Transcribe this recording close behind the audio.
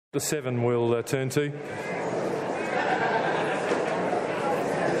The 7 we'll turn to.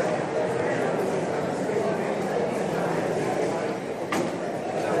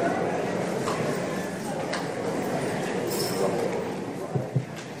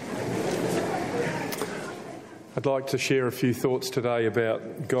 I'd like to share a few thoughts today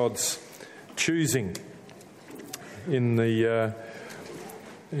about God's choosing. In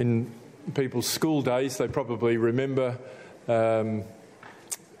people's school days, they probably remember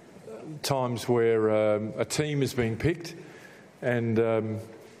times where a team is being picked and the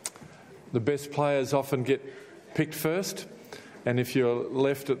best players often get picked first, and if you're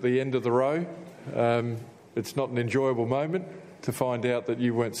left at the end of the row, it's not an enjoyable moment to find out that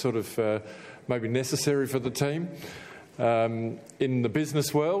you weren't sort of maybe necessary for the team. In the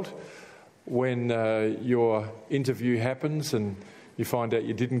business world, when your interview happens and you find out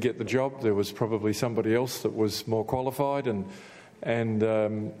you didn't get the job, there was probably somebody else that was more qualified, and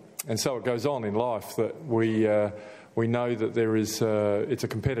so it goes on in life, that we know that there is it's a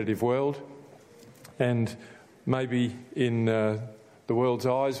competitive world, and maybe in the world's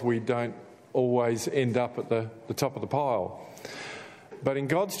eyes we don't always end up at the top of the pile. But in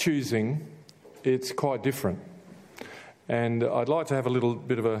God's choosing, it's quite different. And I'd like to have a little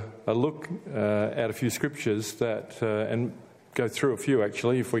bit of a look at a few scriptures that and go through a few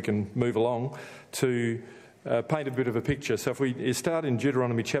actually, if we can move along, to paint a bit of a picture. So if we start in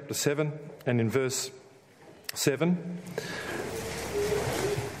Deuteronomy chapter 7 and in verse 7.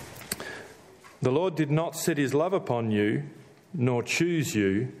 The Lord did not set his love upon you, nor choose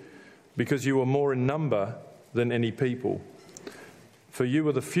you, because you were more in number than any people. For you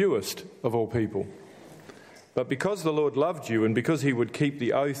were the fewest of all people. But because the Lord loved you, and because he would keep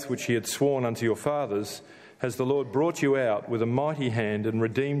the oath which he had sworn unto your fathers, has the Lord brought you out with a mighty hand and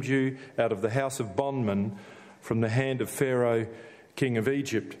redeemed you out of the house of bondmen from the hand of Pharaoh, king of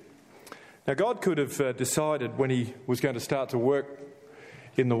Egypt. Now God could have decided when he was going to start to work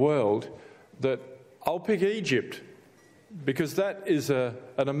in the world that I'll pick Egypt because that is an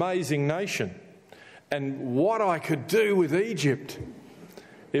amazing nation. And what I could do with Egypt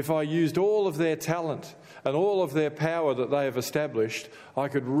if I used all of their talent and all of their power that they have established, I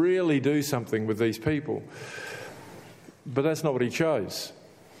could really do something with these people. But that's not what he chose.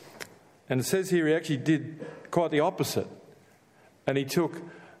 And it says here he actually did quite the opposite. And he took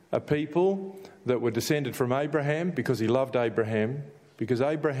a people that were descended from Abraham because he loved Abraham, because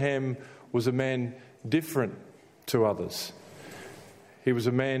Abraham was a man different to others. He was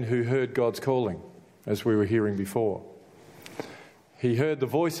a man who heard God's calling, as we were hearing before. He heard the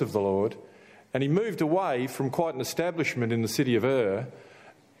voice of the Lord, and he moved away from quite an establishment in the city of Ur,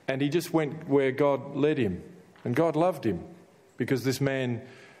 and he just went where God led him. And God loved him because this man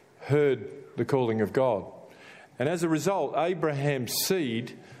heard the calling of God. And as a result, Abraham's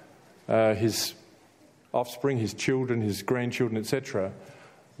seed, his offspring, his children, his grandchildren, etc.,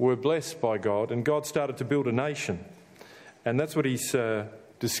 were blessed by God, and God started to build a nation. And that's what he's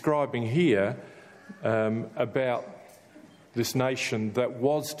describing here about this nation that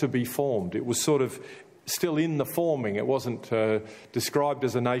was to be formed. It was sort of still in the forming. It wasn't described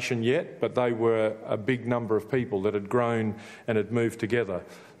as a nation yet, but they were a big number of people that had grown and had moved together.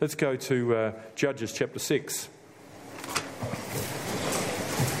 Let's go to Judges chapter 6.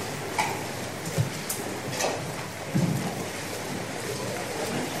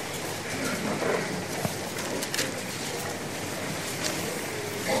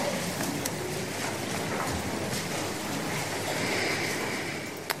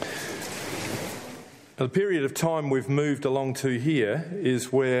 The period of time we've moved along to here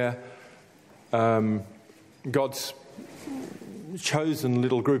is where God's chosen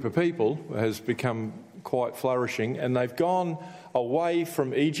little group of people has become quite flourishing, and they've gone away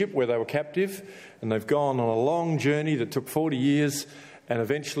from Egypt where they were captive, and they've gone on a long journey that took 40 years, and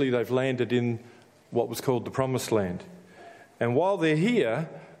eventually they've landed in what was called the Promised Land. And while they're here,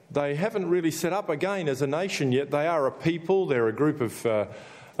 they haven't really set up again as a nation yet. They are a people, they're a group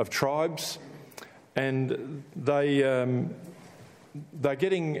of tribes. And they're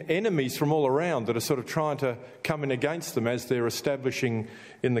getting enemies from all around that are sort of trying to come in against them as they're establishing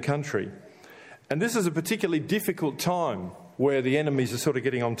in the country. And this is a particularly difficult time where the enemies are sort of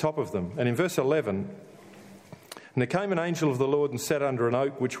getting on top of them. And in verse 11, and there came an angel of the Lord and sat under an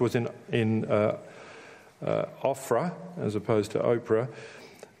oak which was in Ophrah, as opposed to Oprah,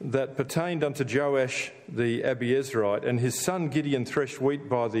 that pertained unto Joash the Abiezrite, and his son Gideon threshed wheat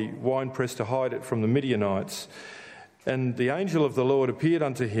by the winepress to hide it from the Midianites. And the angel of the Lord appeared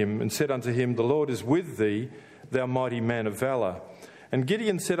unto him and said unto him, The Lord is with thee, thou mighty man of valour. And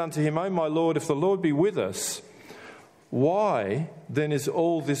Gideon said unto him, O my Lord, if the Lord be with us, Why then is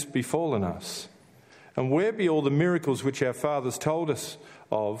all this befallen us? And where be all the miracles which our fathers told us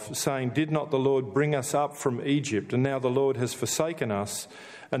of, saying, did not the Lord bring us up from Egypt? And now the Lord has forsaken us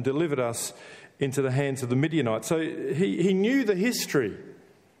and delivered us into the hands of the Midianites. So he knew the history,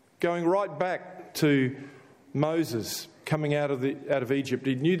 going right back to Moses coming out of Egypt.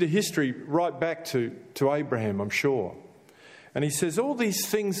 He knew the history right back to Abraham, I'm sure. And he says, all these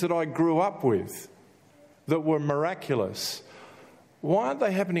things that I grew up with that were miraculous, why aren't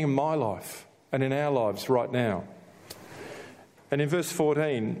they happening in my life and in our lives right now? And in verse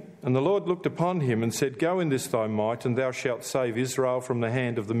 14, and the Lord looked upon him and said, go in this thy might, and thou shalt save Israel from the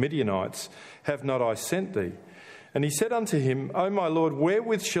hand of the Midianites. Have not I sent thee? And he said unto him, O my Lord,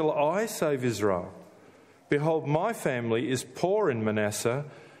 wherewith shall I save Israel? Behold, my family is poor in Manasseh,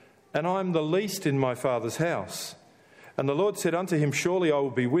 and I am the least in my father's house. And the Lord said unto him, surely I will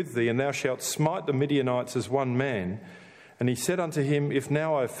be with thee, and thou shalt smite the Midianites as one man. And he said unto him, if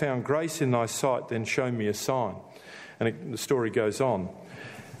now I have found grace in thy sight, then show me a sign. And the story goes on.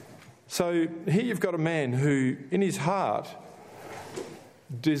 So here you've got a man who, in his heart,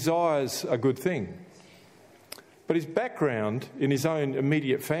 desires a good thing. But his background in his own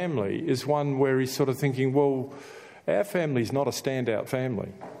immediate family is one where he's sort of thinking, well, our family's not a standout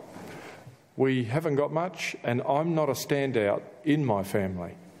family. We haven't got much, and I'm not a standout in my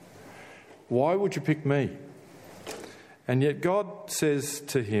family. Why would you pick me? And yet God says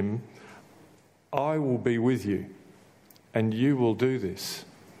to him, I will be with you, and you will do this.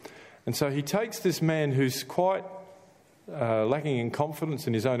 And so he takes this man who's quite lacking in confidence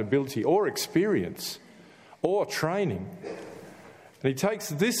in his own ability or experience or training, and he takes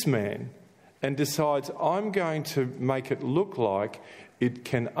this man and decides, I'm going to make it look like it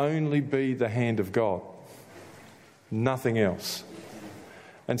can only be the hand of God, nothing else.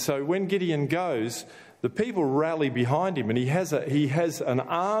 And so when Gideon goes, the people rally behind him, and he has an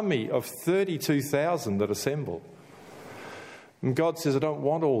army of 32,000 that assemble. And God says, I don't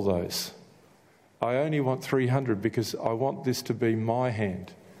want all those. I only want 300 because I want this to be my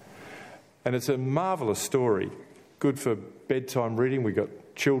hand. And it's a marvellous story, good for bedtime reading. We've got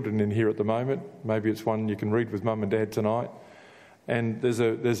children in here at the moment. Maybe it's one you can read with Mum and Dad tonight. And there's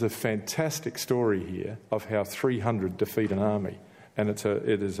a fantastic story here of how 300 defeat an army. And it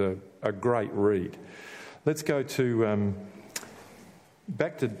is a great read. Let's go to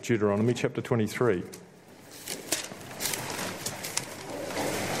back to Deuteronomy chapter 23.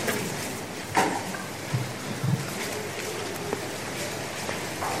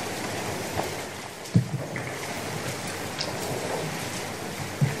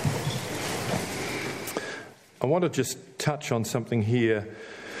 I want to just touch on something here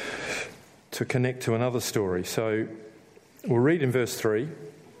to connect to another story. So we'll read in verse 3.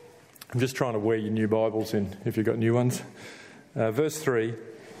 I'm just trying to wear your new Bibles in, if you've got new ones. Verse 3.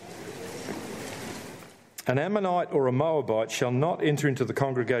 An Ammonite or a Moabite shall not enter into the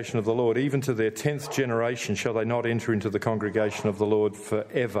congregation of the Lord, even to their 10th generation shall they not enter into the congregation of the Lord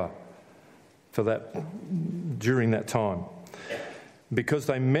forever, during that time. Because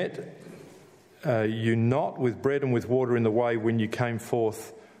they met you not with bread and with water in the way when you came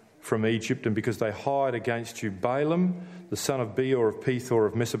forth from Egypt, and because they hired against you Balaam, the son of Beor of Pethor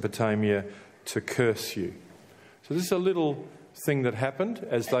of Mesopotamia, to curse you. So this is a little thing that happened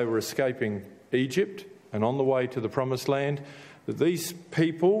as they were escaping Egypt and on the way to the promised land, that these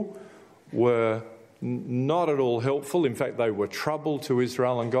people were not at all helpful. In fact, they were trouble to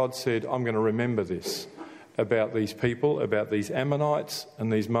Israel, and God said, I'm going to remember this about these people, about these Ammonites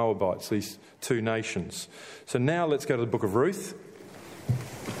and these Moabites, these two nations. So now let's go to the book of Ruth.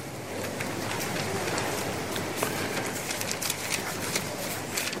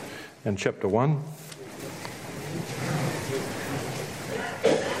 And chapter 1.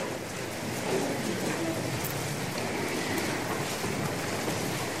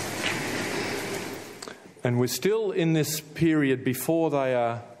 And we're still in this period before they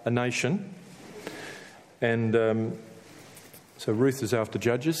are a nation. And so Ruth is after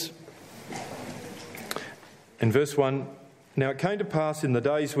Judges. In verse 1, now it came to pass in the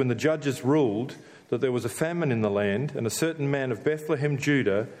days when the judges ruled that there was a famine in the land, and a certain man of Bethlehem,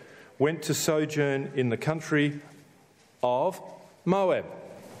 Judah, went to sojourn in the country of Moab,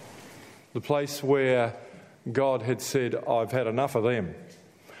 the place where God had said, I've had enough of them.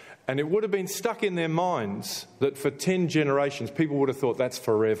 And it would have been stuck in their minds that for 10 generations, people would have thought that's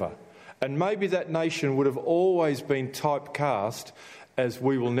forever. And maybe that nation would have always been typecast as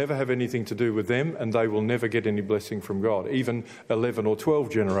we will never have anything to do with them and they will never get any blessing from God. Even 11 or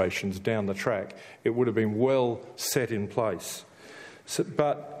 12 generations down the track, it would have been well set in place.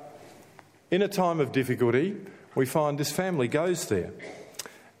 But in a time of difficulty, we find this family goes there.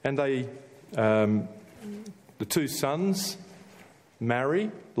 And they, the two sons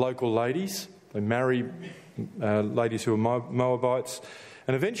marry local ladies. They marry ladies who are Moabites.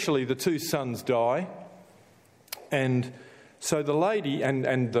 And eventually the two sons die. And so the lady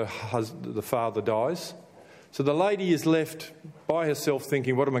and the father dies. So the lady is left by herself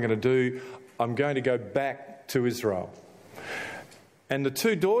thinking, what am I going to do? I'm going to go back to Israel. And the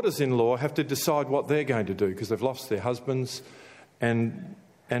two daughters-in-law have to decide what they're going to do because they've lost their husbands. And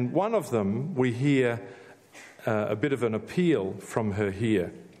one of them, we hear a bit of an appeal from her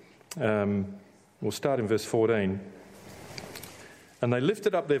here. We'll start in verse 14. And they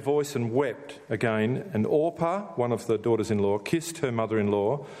lifted up their voice and wept again. And Orpah, one of the daughters-in-law, kissed her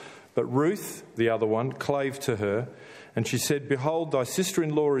mother-in-law. But Ruth, the other one, clave to her. And she said, Behold, thy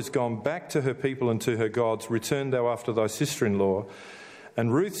sister-in-law is gone back to her people and to her gods. Return thou after thy sister-in-law.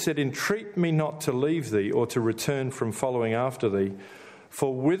 And Ruth said, Entreat me not to leave thee or to return from following after thee.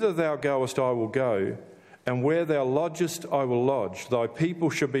 For whither thou goest I will go, and where thou lodgest I will lodge. Thy people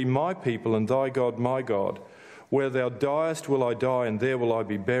shall be my people, and thy God my God. Where thou diest will I die, and there will I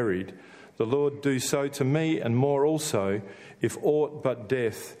be buried. The Lord do so to me, and more also, if aught but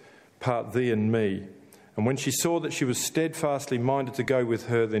death part thee and me. And when she saw that she was steadfastly minded to go with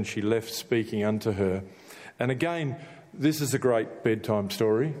her, then she left speaking unto her. And again, this is a great bedtime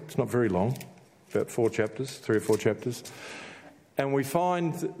story. It's not very long, about 4 chapters, 3 or 4 chapters. And we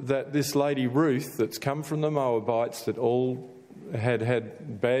find that this lady Ruth, that's come from the Moabites, that all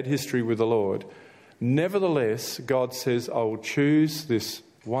had bad history with the Lord, nevertheless, God says, I will choose this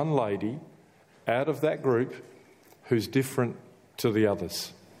one lady out of that group who's different to the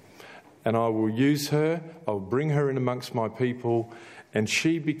others. And I will use her, I'll bring her in amongst my people, and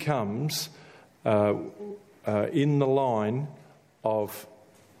she becomes in the line of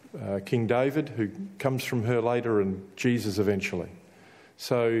King David, who comes from her later, and Jesus eventually.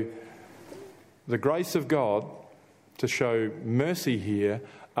 So the grace of God to show mercy here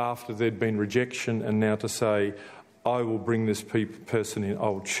after there'd been rejection, and now to say, I will bring this person in, I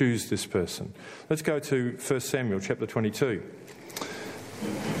will choose this person. Let's go to 1 Samuel chapter 22.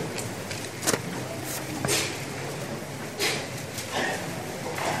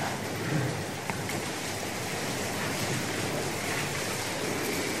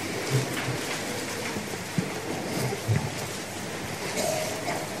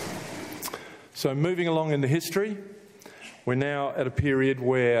 So moving along in the history, we're now at a period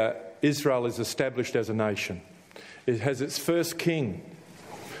where Israel is established as a nation. It has its first king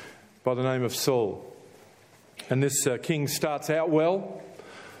by the name of Saul. And this king starts out well,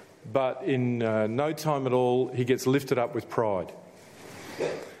 but in no time at all, he gets lifted up with pride.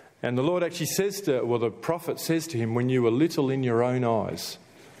 And the Lord actually says the prophet says to him, when you were little in your own eyes,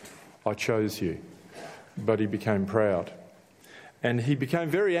 I chose you. But he became proud. And he became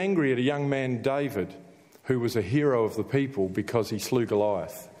very angry at a young man, David, who was a hero of the people because he slew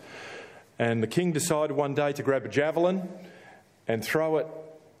Goliath. And the king decided one day to grab a javelin and throw it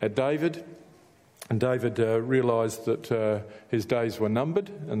at David. And David realised that his days were numbered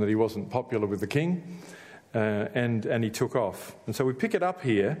and that he wasn't popular with the king. And he took off. And so we pick it up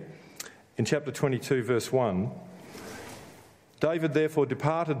here in chapter 22, verse 1. David therefore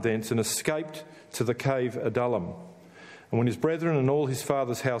departed thence and escaped to the cave Adullam. And when his brethren and all his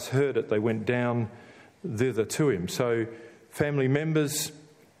father's house heard it, they went down thither to him. So family members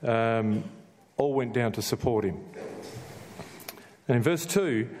all went down to support him. And in verse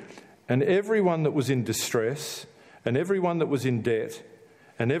 2, and everyone that was in distress, and everyone that was in debt,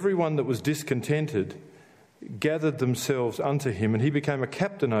 and everyone that was discontented, gathered themselves unto him, and he became a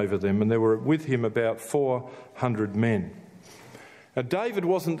captain over them, and there were with him about 400 men. Now David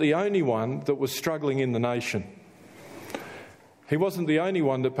wasn't the only one that was struggling in the nation. He wasn't the only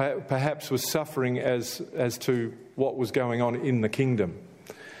one that perhaps was suffering as to what was going on in the kingdom.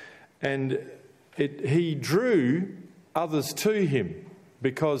 And he drew others to him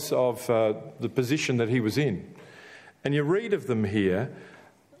because of the position that he was in. And you read of them here,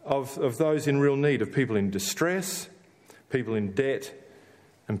 of those in real need, of people in distress, people in debt,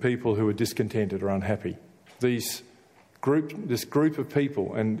 and people who are discontented or unhappy. This group of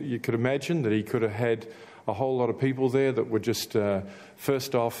people, and you could imagine that he could have had a whole lot of people there that were just,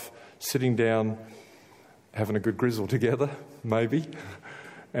 first off, sitting down, having a good grizzle together, maybe,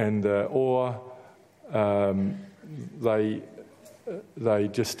 and or they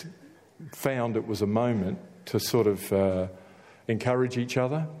just found it was a moment to sort of encourage each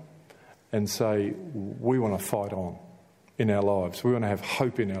other and say, we want to fight on in our lives. We want to have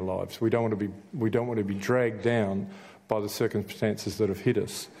hope in our lives. We don't want to be dragged down by the circumstances that have hit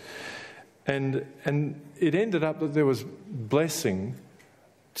us. And it ended up that there was blessing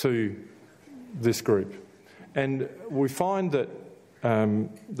to this group. And we find that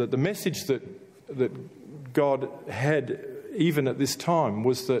that the message that God had even at this time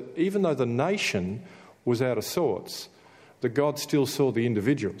was that even though the nation was out of sorts, that God still saw the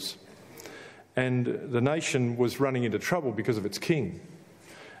individuals. And the nation was running into trouble because of its king.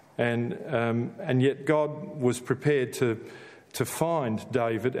 And yet God was prepared to find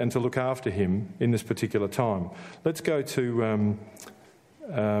David and to look after him in this particular time. Let's go to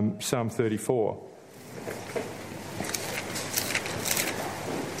Psalm 34.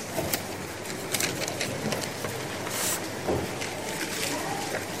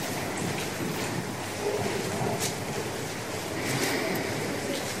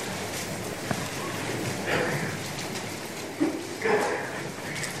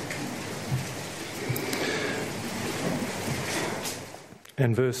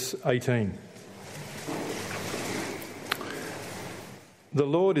 And verse 18. The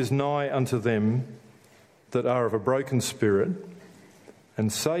Lord is nigh unto them that are of a broken spirit,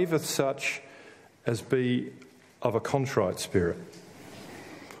 and saveth such as be of a contrite spirit.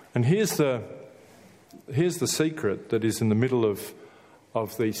 And here's the secret that is in the middle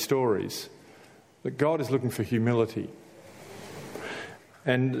of these stories, that God is looking for humility.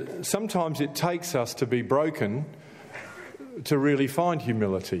 And sometimes it takes us to be broken to really find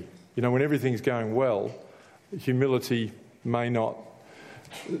humility. You know, when everything's going well, humility may not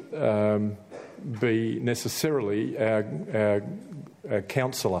be necessarily our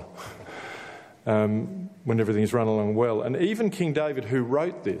counsellor when everything's run along well. And even King David, who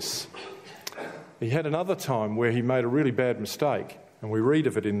wrote this, he had another time where he made a really bad mistake. And we read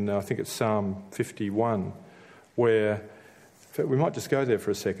of it in, I think it's Psalm 51, where, in fact, we might just go there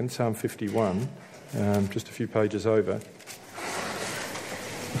for a second, Psalm 51, just a few pages over.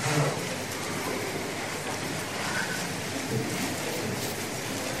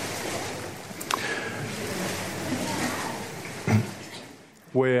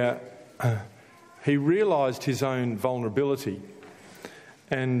 Where he realised his own vulnerability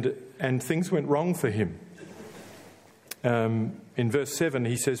and things went wrong for him. In verse 7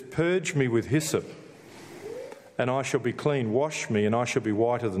 he says, "Purge me with hyssop, and I shall be clean. Wash me, and I shall be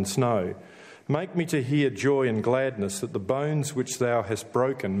whiter than snow. Make me to hear joy and gladness, that the bones which thou hast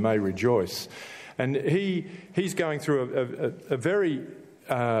broken may rejoice." And he's going through a very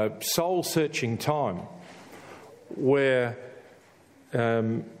soul-searching time where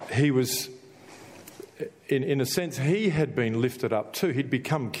he was, in a sense, he had been lifted up too. He'd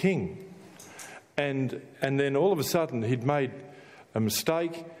become king. And then all of a sudden he'd made a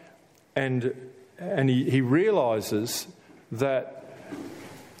mistake, and he realises that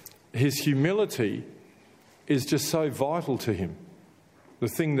his humility is just so vital to him, the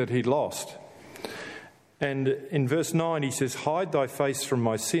thing that he'd lost. And in verse 9 he says, "Hide thy face from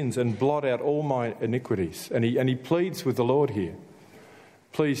my sins and blot out all my iniquities." And he pleads with the Lord here.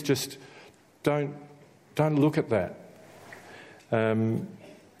 Please just don't look at that.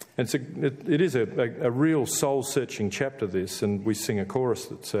 It is a real soul-searching chapter, this, and we sing a chorus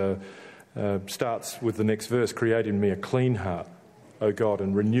that starts with the next verse, "Create in me a clean heart, O God,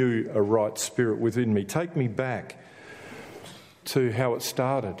 and renew a right spirit within me." Take me back to how it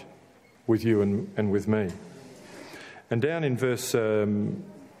started with you and with me. And down in verse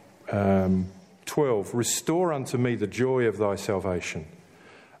 12, "Restore unto me the joy of thy salvation.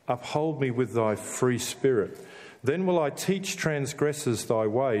 Uphold me with thy free spirit. Then will I teach transgressors thy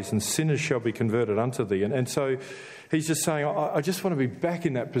ways, and sinners shall be converted unto thee." And so he's just saying, I just want to be back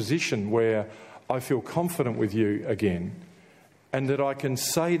in that position where I feel confident with you again, and that I can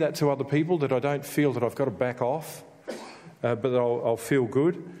say that to other people, that I don't feel that I've got to back off, but that I'll feel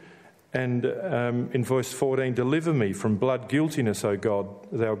good. And in verse 14, "Deliver me from blood guiltiness, O God,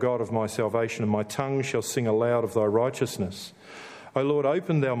 thou God of my salvation, and my tongue shall sing aloud of thy righteousness. O Lord,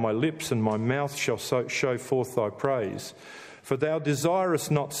 open thou my lips, and my mouth shall show forth thy praise. For thou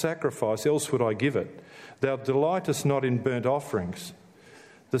desirest not sacrifice, else would I give it. Thou delightest not in burnt offerings.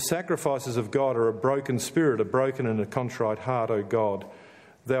 The sacrifices of God are a broken spirit, a broken and a contrite heart, O God,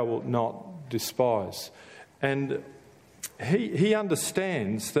 thou wilt not despise." And he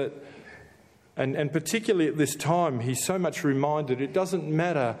understands that, and particularly at this time, he's so much reminded it doesn't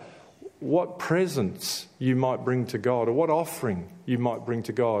matter what presents you might bring to God, or what offering you might bring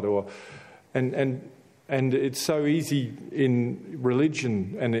to God, and it's so easy in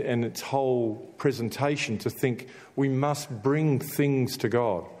religion and its whole presentation to think we must bring things to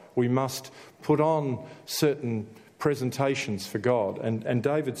God. We must put on certain presentations for God. And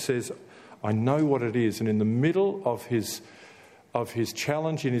David says, I know what it is. And in the middle of his of his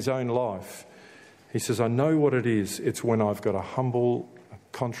challenge in his own life, he says, I know what it is. It's when I've got a humble,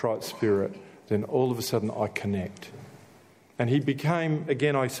 contrite spirit, then all of a sudden I connect. And he became,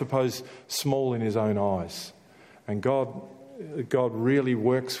 again, I suppose, small in his own eyes. And God really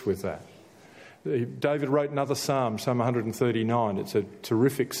works with that. David wrote another psalm, Psalm 139. It's a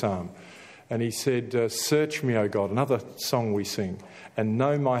terrific psalm. And he said, search me, O God, another song we sing, and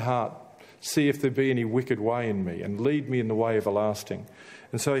know my heart. See if there be any wicked way in me, and lead me in the way everlasting.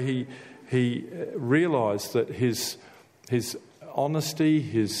 And so he realised that his honesty,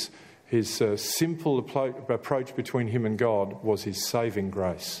 his simple approach between him and God was his saving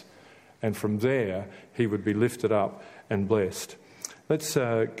grace. And from there, he would be lifted up and blessed. Let's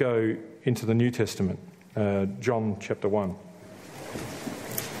go into the New Testament, John chapter 1.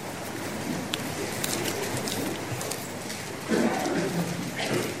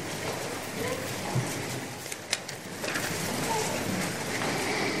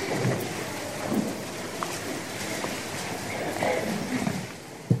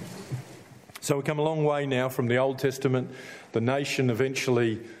 So we come a long way now from the Old Testament. The nation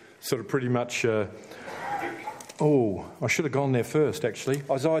eventually sort of pretty much... I should have gone there first, actually.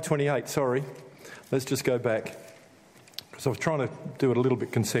 Isaiah 28, sorry. Let's just go back. Because I was trying to do it a little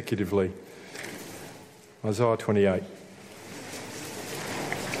bit consecutively. Isaiah 28.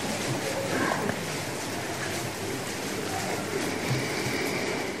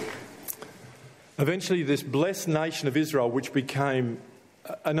 Eventually, this blessed nation of Israel, which became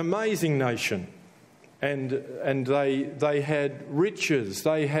an amazing nation, and they had riches,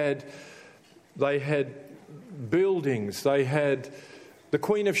 they had buildings, they had the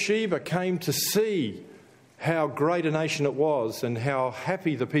Queen of Sheba came to see how great a nation it was and how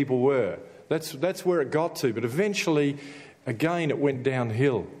happy the people were. That's where it got to, but eventually, again, it went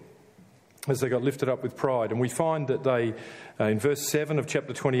downhill as they got lifted up with pride. And we find that they, in verse 7 of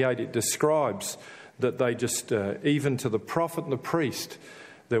chapter 28, it describes that they just, even to the prophet and the priest,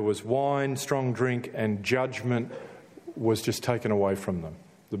 there was wine, strong drink, and judgment was just taken away from them.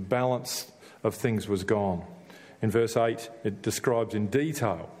 The balance of things was gone. In verse 8, it describes in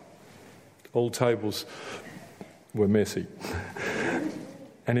detail, all tables were messy.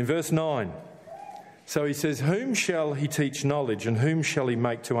 And in verse 9, so he says, whom shall he teach knowledge, and whom shall he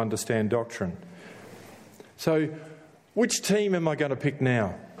make to understand doctrine? So, which team am I going to pick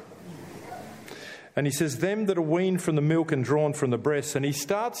now? And he says, them that are weaned from the milk and drawn from the breast. And he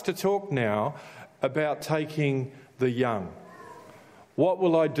starts to talk now about taking the young. What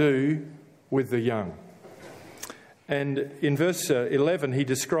will I do with the young? And in verse 11, he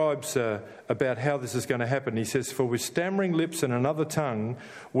describes about how this is going to happen. He says, for with stammering lips and another tongue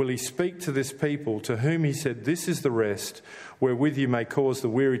will he speak to this people, to whom he said, this is the rest, wherewith you may cause the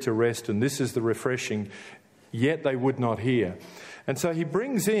weary to rest, and this is the refreshing, yet they would not hear. And so he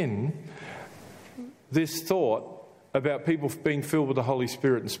brings in this thought about people being filled with the Holy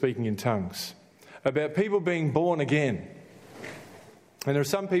Spirit and speaking in tongues, about people being born again. And there are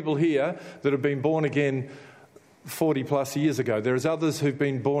some people here that have been born again 40 plus years ago. There's others who've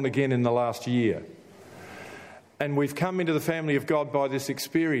been born again in the last year. And we've come into the family of God by this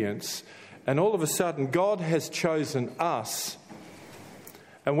experience, and all of a sudden God has chosen us,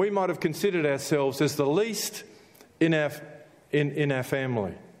 and we might have considered ourselves as the least in our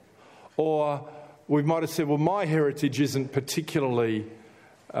family. Or we might have said, well, my heritage isn't particularly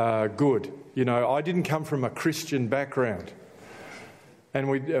good. You know, I didn't come from a Christian background.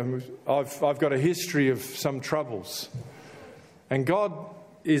 And I've got a history of some troubles. And God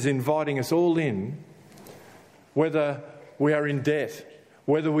is inviting us all in, whether we are in debt,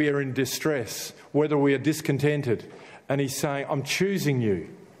 whether we are in distress, whether we are discontented. And he's saying, I'm choosing you.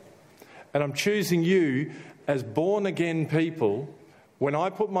 And I'm choosing you as born-again people, when I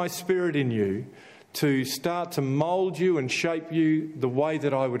put my spirit in you, to start to mould you and shape you the way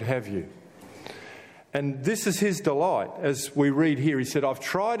that I would have you. And this is his delight. As we read here, he said, I've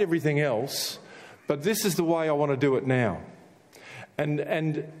tried everything else, but this is the way I want to do it now.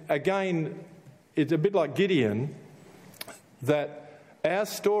 And again, it's a bit like Gideon, that our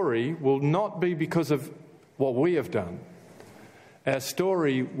story will not be because of what we have done. Our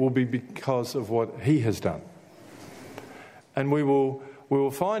story will be because of what he has done. And we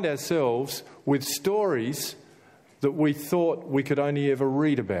will find ourselves with stories that we thought we could only ever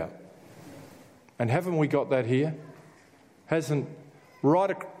read about. And haven't we got that here? Hasn't, right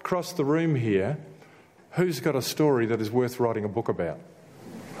across the room here, who's got a story that is worth writing a book about?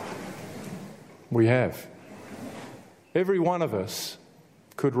 We have. Every one of us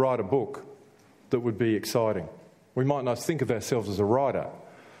could write a book that would be exciting. We might not think of ourselves as a writer,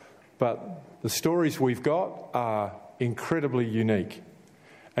 but the stories we've got are incredibly unique.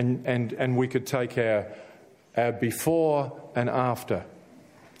 And we could take our before and after.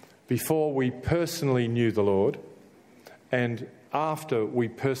 Before we personally knew the Lord, and after we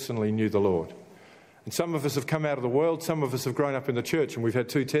personally knew the Lord. And some of us have come out of the world, some of us have grown up in the church, and we've had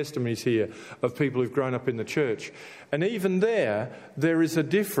 2 testimonies here of people who've grown up in the church. And even there is a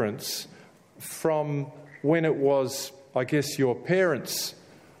difference from when it was, I guess, your parents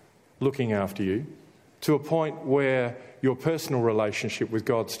looking after you, to a point where your personal relationship with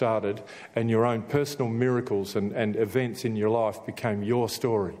God started and your own personal miracles and events in your life became your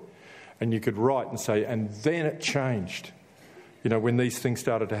story. And you could write and say, and then it changed, when these things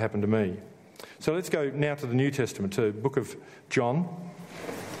started to happen to me. So let's go now to the New Testament, to the book of John.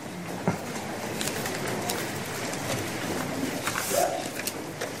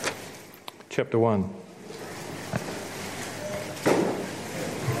 Chapter 1.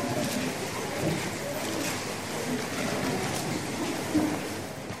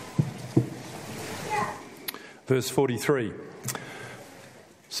 Verse 43.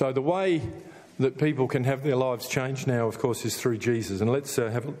 So the way that people can have their lives changed now, of course, is through Jesus. And let's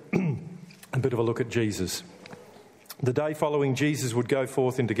have a bit of a look at Jesus. The day following, Jesus would go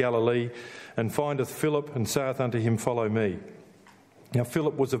forth into Galilee, and findeth Philip, and saith unto him, Follow me. Now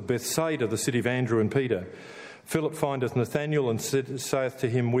Philip was of Bethsaida, the city of Andrew and Peter. Philip findeth Nathanael, and saith to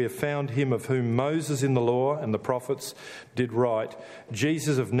him, We have found him of whom Moses in the law and the prophets did write,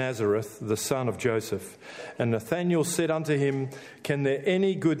 Jesus of Nazareth, the son of Joseph. And Nathanael said unto him, Can there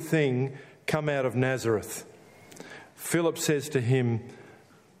any good thing come out of Nazareth? Philip says to him,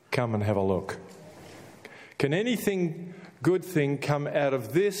 Come and have a look. Can anything good thing come out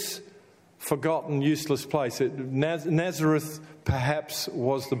of this forgotten, useless place? Nazareth perhaps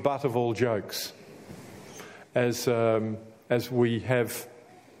was the butt of all jokes. As we have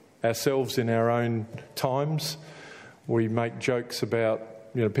ourselves in our own times, we make jokes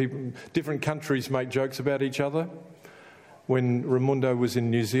about, people, different countries make jokes about each other. When Raimundo was in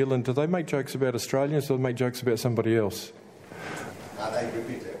New Zealand, do they make jokes about Australians, or do they make jokes about somebody else? They rip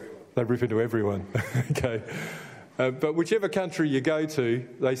into everyone. They rip into everyone. Okay. But whichever country you go to,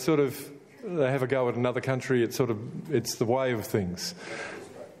 they have a go at another country. It's the way of things.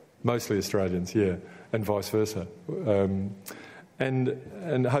 Mostly Australians, yeah, and vice versa.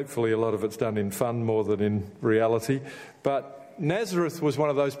 And hopefully a lot of it's done in fun more than in reality. But Nazareth was one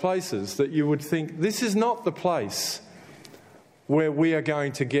of those places that you would think, this is not the place where we are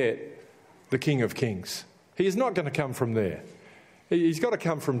going to get the King of Kings. He is not going to come from there. He's got to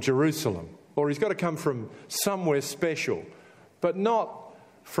come from Jerusalem, or he's got to come from somewhere special, but not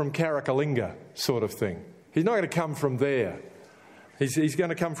from Karakalinga sort of thing. He's not going to come from there. He's going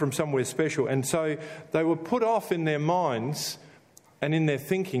to come from somewhere special. And so they were put off in their minds and in their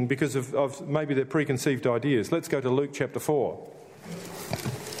thinking because of maybe their preconceived ideas. Let's go to Luke chapter 4.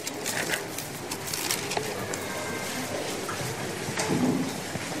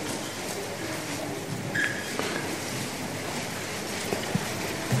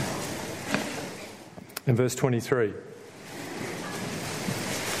 In verse 23.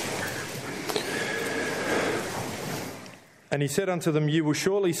 And he said unto them, You will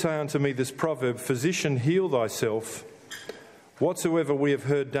surely say unto me this proverb, Physician, heal thyself. Whatsoever we have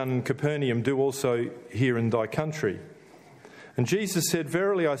heard done in Capernaum, do also here in thy country. And Jesus said,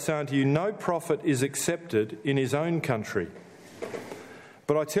 Verily I say unto you, no prophet is accepted in his own country.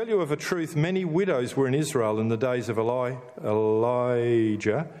 But I tell you of a truth, many widows were in Israel in the days of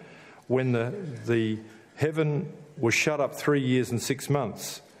Elijah, when the heaven was shut up 3 years and 6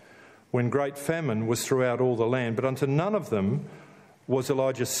 months, when great famine was throughout all the land. But unto none of them was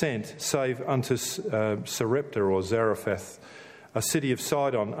Elijah sent, save unto Sarepta or Zarephath, a city of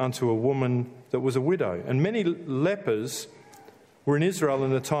Sidon, unto a woman that was a widow. And many lepers were in Israel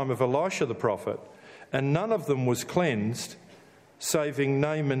in the time of Elisha the prophet, and none of them was cleansed, saving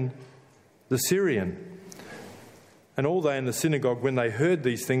Naaman the Syrian. And all they in the synagogue, when they heard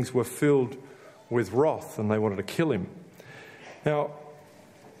these things, were filled with wrath, and they wanted to kill him. Now,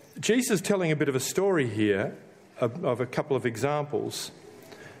 Jesus is telling a bit of a story here of a couple of examples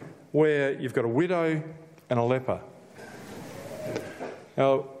where you've got a widow and a leper.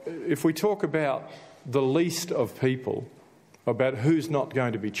 Now, if we talk about the least of people, about who's not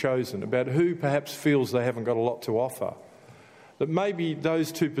going to be chosen, about who perhaps feels they haven't got a lot to offer, that maybe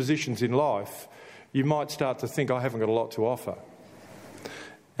those two positions in life, you might start to think, I haven't got a lot to offer.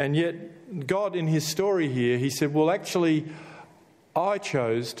 And yet, God in his story here, he said, well, actually, I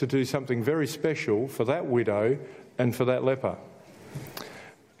chose to do something very special for that widow and for that leper.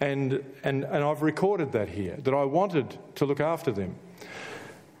 And I've recorded that here, that I wanted to look after them.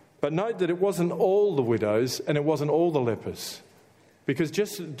 But note that it wasn't all the widows and it wasn't all the lepers. Because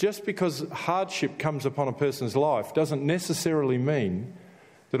just because hardship comes upon a person's life doesn't necessarily mean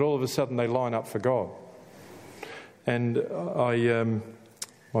that all of a sudden they line up for God. And I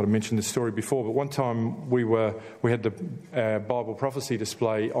might have mentioned this story before, but one time we had the Bible prophecy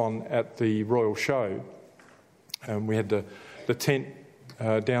display on at the Royal Show. We had the tent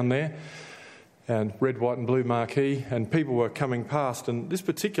down there, and red, white and blue marquee, and people were coming past. And this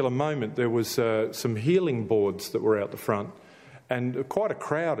particular moment there was some healing boards that were out the front, and quite a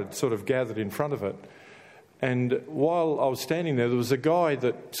crowd had sort of gathered in front of it. And while I was standing there was a guy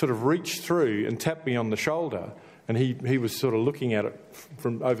that sort of reached through and tapped me on the shoulder, and he was sort of looking at it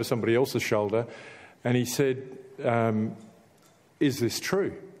from over somebody else's shoulder, and he said, "Is this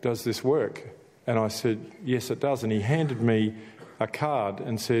true? Does this work?" And I said, "Yes, it does." And he handed me a card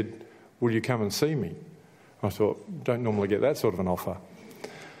and said, "Will you come and see me?" I thought, don't normally get that sort of an offer.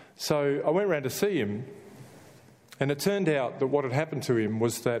 So I went round to see him, and it turned out that what had happened to him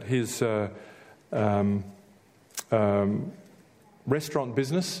was that his restaurant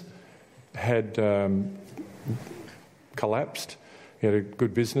business had collapsed. He had a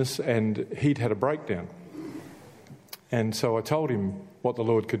good business, and he'd had a breakdown. And so I told him what the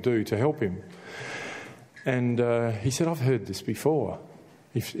Lord could do to help him. And he said, "I've heard this before."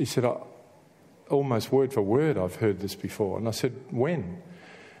 He said, "Almost word for word, I've heard this before." And I said, "When?"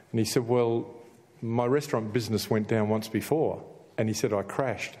 And he said, "Well, my restaurant business went down once before." And he said, "I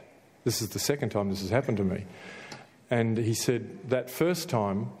crashed. This is the second time this has happened to me." And he said, "That first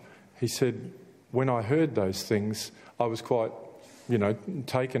time," he said, "when I heard those things, I was quite,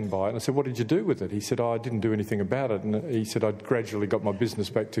 taken by it." And I said, "What did you do with it?" He said, "I didn't do anything about it." And he said, "I gradually got my business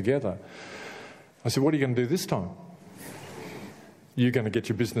back together." I said, "What are you going to do this time? You're going to get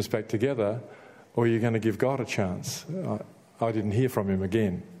your business back together, or you're going to give God a chance?" I didn't hear from him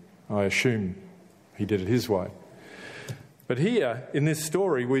again. I assume he did it his way. But here, in this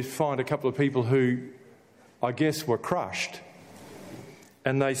story, we find a couple of people who, I guess, were crushed.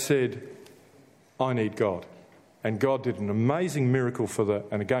 And they said, "I need God." And God did an amazing miracle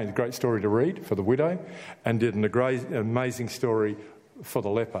and again, a great story to read, for the widow, and did an amazing story for the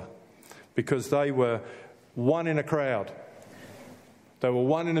leper. Because they were one in a crowd. They were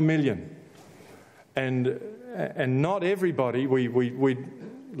one in a million. And not everybody, we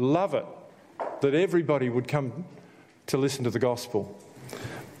love it that everybody would come to listen to the gospel.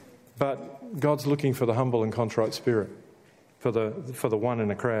 But God's looking for the humble and contrite spirit, for the one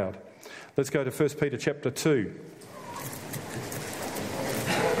in a crowd. Let's go to 1 Peter chapter 2.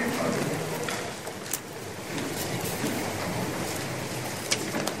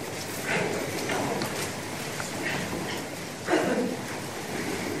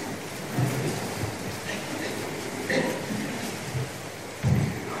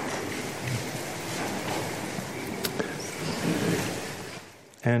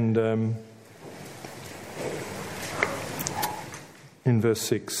 And in verse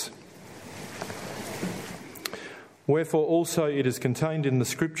 6, "Wherefore also it is contained in the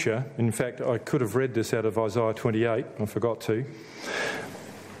Scripture," in fact I could have read this out of Isaiah 28, I forgot to,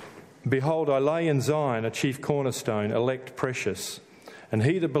 "Behold, I lay in Zion a chief cornerstone, elect precious, and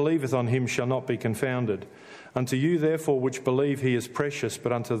he that believeth on him shall not be confounded. Unto you therefore which believe he is precious,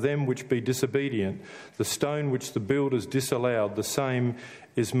 but unto them which be disobedient, the stone which the builders disallowed, the same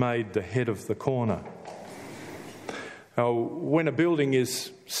is made the head of the corner." Now, when a building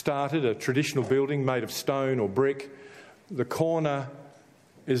is started, a traditional building made of stone or brick, the corner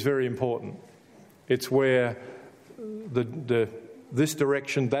is very important. It's where this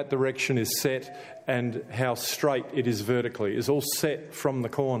direction, that direction is set, and how straight it is vertically is all set from the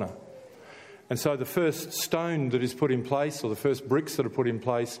corner. And so the first stone that is put in place, or the first bricks that are put in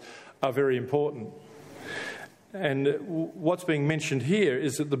place, are very important. And what's being mentioned here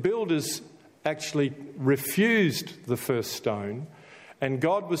is that the builders actually refused the first stone, and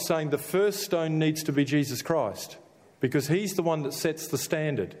God was saying the first stone needs to be Jesus Christ, because he's the one that sets the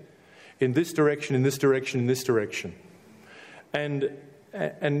standard in this direction, in this direction, in this direction. And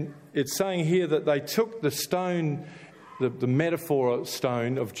it's saying here that they took the stone, the metaphor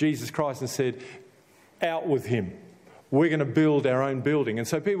stone of Jesus Christ, and said, "Out with him. We're going to build our own building." And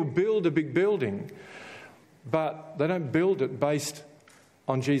so people build a big building, but they don't build it based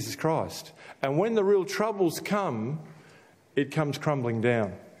on Jesus Christ. And when the real troubles come, it comes crumbling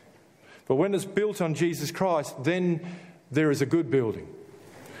down. But when it's built on Jesus Christ, then there is a good building.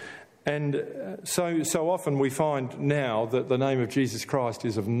 And so often we find now that the name of Jesus Christ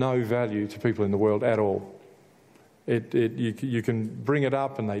is of no value to people in the world at all. You can bring it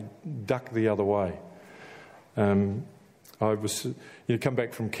up and they duck the other way. come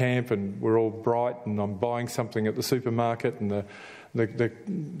back from camp and we're all bright and I'm buying something at the supermarket and the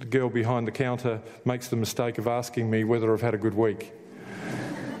girl behind the counter makes the mistake of asking me whether I've had a good week.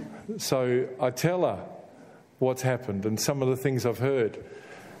 So I tell her what's happened and some of the things I've heard.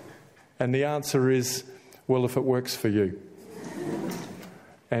 And the answer is, well, if it works for you.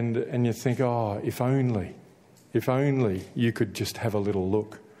 And you think, if only you could just have a little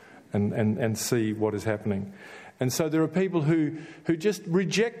look and see what is happening. And so there are people who just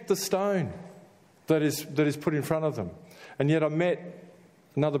reject the stone that is put in front of them. And yet I met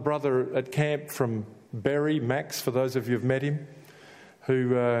another brother at camp from Berry, Max, for those of you who've met him,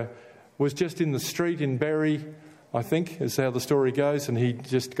 who was just in the street in Berry, I think, is how the story goes, and he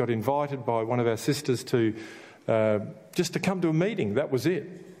just got invited by one of our sisters to just to come to a meeting. That was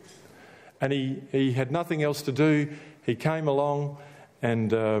it. And he had nothing else to do. He came along,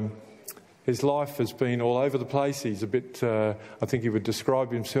 and his life has been all over the place. He's a bit, I think he would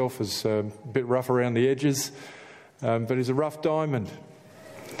describe himself as a bit rough around the edges, but he's a rough diamond.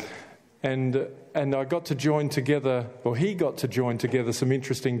 And I got to join together, or he got to join together some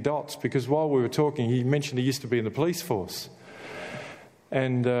interesting dots, because while we were talking, he mentioned he used to be in the police force.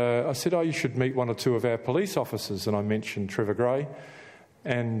 And I said, you should meet one or two of our police officers. And I mentioned Trevor Gray.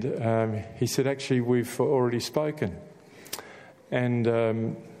 And he said, actually, we've already spoken.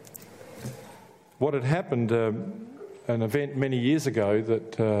 And what had happened, an event many years ago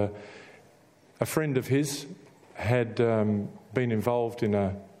that a friend of his had been involved in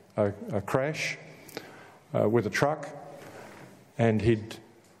a crash with a truck, and he'd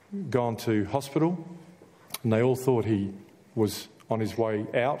gone to hospital, and they all thought he was on his way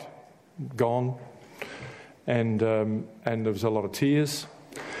out, gone, and there was a lot of tears.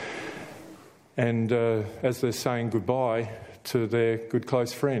 And as they're saying goodbye to their good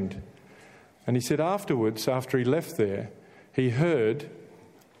close friend. And he said afterwards, after he left there, he heard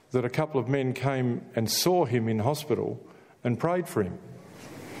that a couple of men came and saw him in hospital and prayed for him.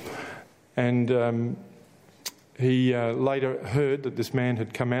 And he later heard that this man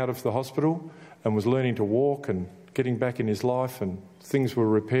had come out of the hospital and was learning to walk and getting back in his life, and things were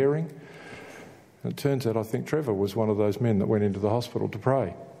repairing. And it turns out I think Trevor was one of those men that went into the hospital to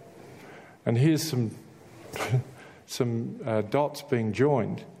pray. And here's some dots being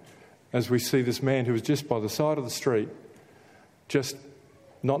joined as we see this man who was just by the side of the street, just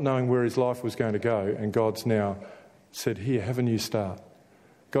not knowing where his life was going to go, and God's now said, here, have a new start.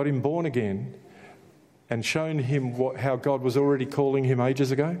 Got him born again and shown him how God was already calling him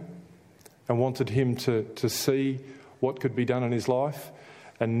ages ago, and wanted him to see what could be done in his life.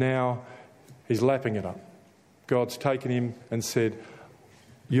 And now he's lapping it up. God's taken him and said,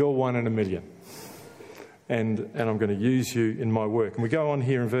 you're 1 in a million. And I'm going to use you in my work. And we go on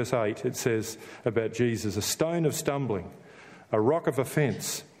here in verse 8, it says about Jesus, a stone of stumbling, a rock of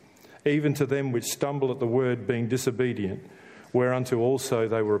offence, even to them which stumble at the word, being disobedient, whereunto also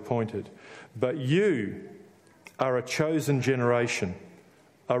they were appointed. But you are a chosen generation,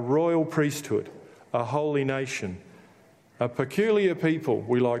 a royal priesthood, a holy nation, a peculiar people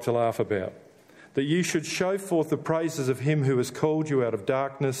we like to laugh about, that you should show forth the praises of him who has called you out of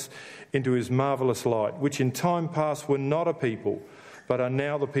darkness into his marvellous light, which in time past were not a people, but are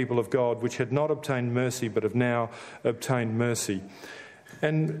now the people of God, which had not obtained mercy, but have now obtained mercy.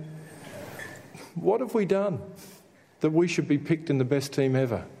 And what have we done that we should be picked in the best team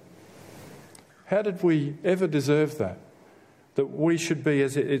ever? How did we ever deserve that? That we should be,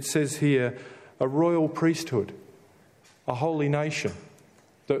 as it says here, a royal priesthood, a holy nation.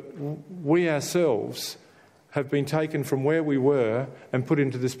 That we ourselves have been taken from where we were and put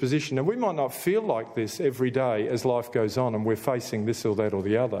into this position. And we might not feel like this every day as life goes on and we're facing this or that or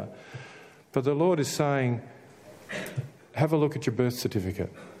the other. But the Lord is saying, have a look at your birth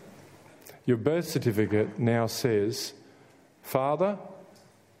certificate. Your birth certificate now says, Father,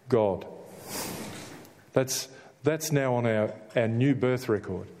 God. That's now on our new birth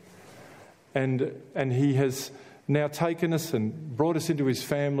record. And he has now taken us and brought us into his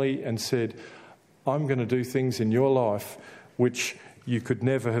family and said, I'm going to do things in your life which you could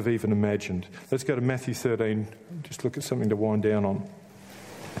never have even imagined. Let's go to Matthew 13, just look at something to wind down on.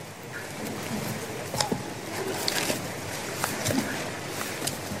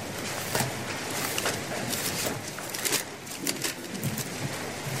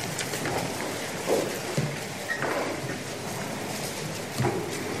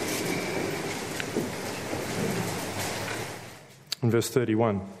 In verse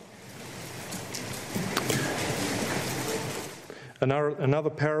 31. Another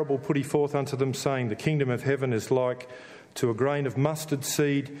parable put he forth unto them, saying, the kingdom of heaven is like to a grain of mustard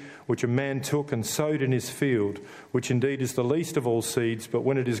seed which a man took and sowed in his field, which indeed is the least of all seeds, but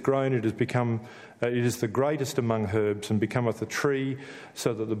when it is grown it is the greatest among herbs, and becometh a tree,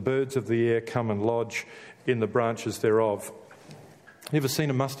 so that the birds of the air come and lodge in the branches thereof. You ever seen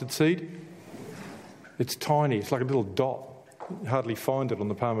a mustard seed? It's tiny, it's like a little dot. You hardly find it on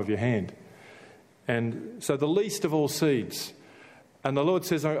the palm of your hand. And so the least of all seeds. And the Lord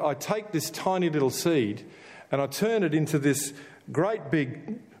says, I take this tiny little seed and I turn it into this great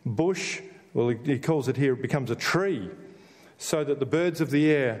big bush. Well, he calls it here, it becomes a tree, so that the birds of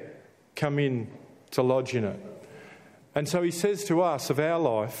the air come in to lodge in it. And so he says to us of our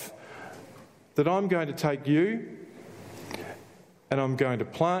life that I'm going to take you and I'm going to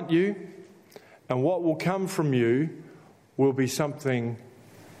plant you, and what will come from you will be something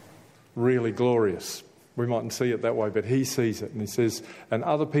really glorious. We mightn't see it that way, but he sees it. And he says, and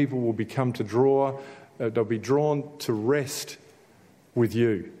other people will they'll be drawn to rest with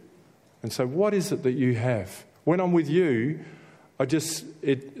you. And so what is it that you have? When I'm with you,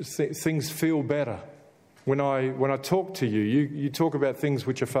 things feel better. When I talk to you, you talk about things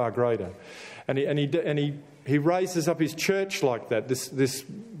which are far greater. And he raises up his church like that, this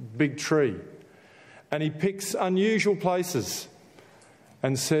big tree. And he picks unusual places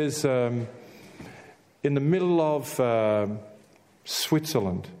and says, in the middle of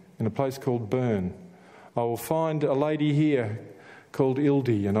Switzerland, in a place called Bern, I will find a lady here called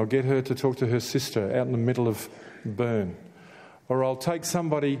Ildi, and I'll get her to talk to her sister out in the middle of Bern. Or I'll take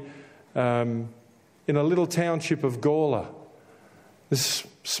somebody in a little township of Gawler, this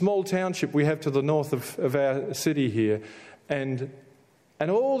small township we have to the north of our city here, and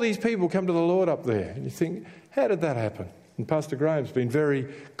all these people come to the Lord up there. And you think, how did that happen? And Pastor Graham's been very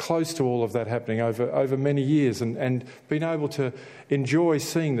close to all of that happening over many years, and been able to enjoy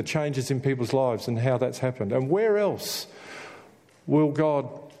seeing the changes in people's lives and how that's happened. And where else will God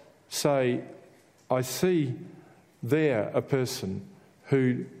say, I see there a person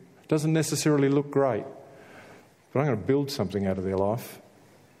who doesn't necessarily look great, but I'm going to build something out of their life,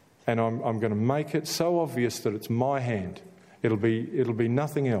 and I'm going to make it so obvious that it's my hand. It'll be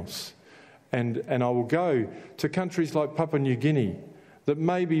nothing else. And I will go to countries like Papua New Guinea that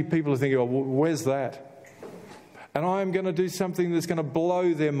maybe people are thinking, oh, where's that? And I am going to do something that's going to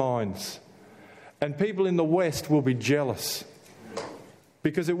blow their minds. And people in the West will be jealous,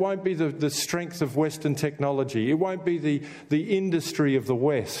 because it won't be the strength of Western technology. It won't be the industry of the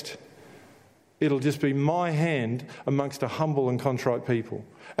West. It'll just be my hand amongst a humble and contrite people.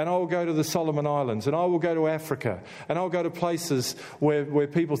 And I will go to the Solomon Islands, and I will go to Africa, and I'll go to places where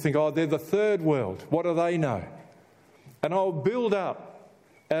people think, oh, they're the third world. What do they know? And I'll build up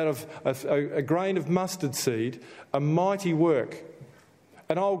out of a grain of mustard seed a mighty work.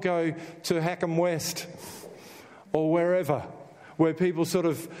 And I'll go to Hackham West or wherever, where people sort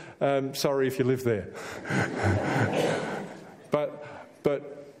of, sorry if you live there.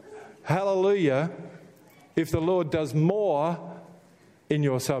 But hallelujah if the Lord does more in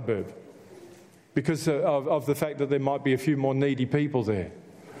your suburb, because of the fact that there might be a few more needy people there.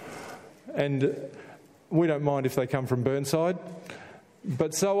 And we don't mind if they come from Burnside,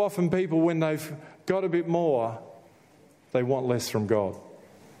 but so often people, when they've got a bit more, they want less from God.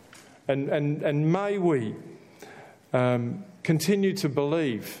 And may we continue to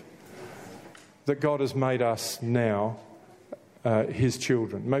believe that God has made us now his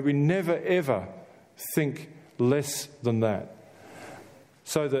children. May we never ever think less than that.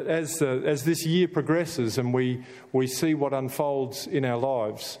 So that as this year progresses and we see what unfolds in our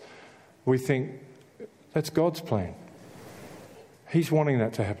lives, we think, that's God's plan. He's wanting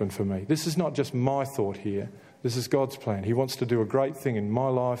that to happen for me. This is not just my thought here. This is God's plan. He wants to do a great thing in my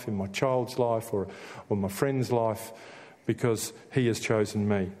life, in my child's life, or my friend's life, because he has chosen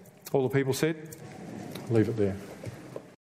me. All the people said? Leave it there.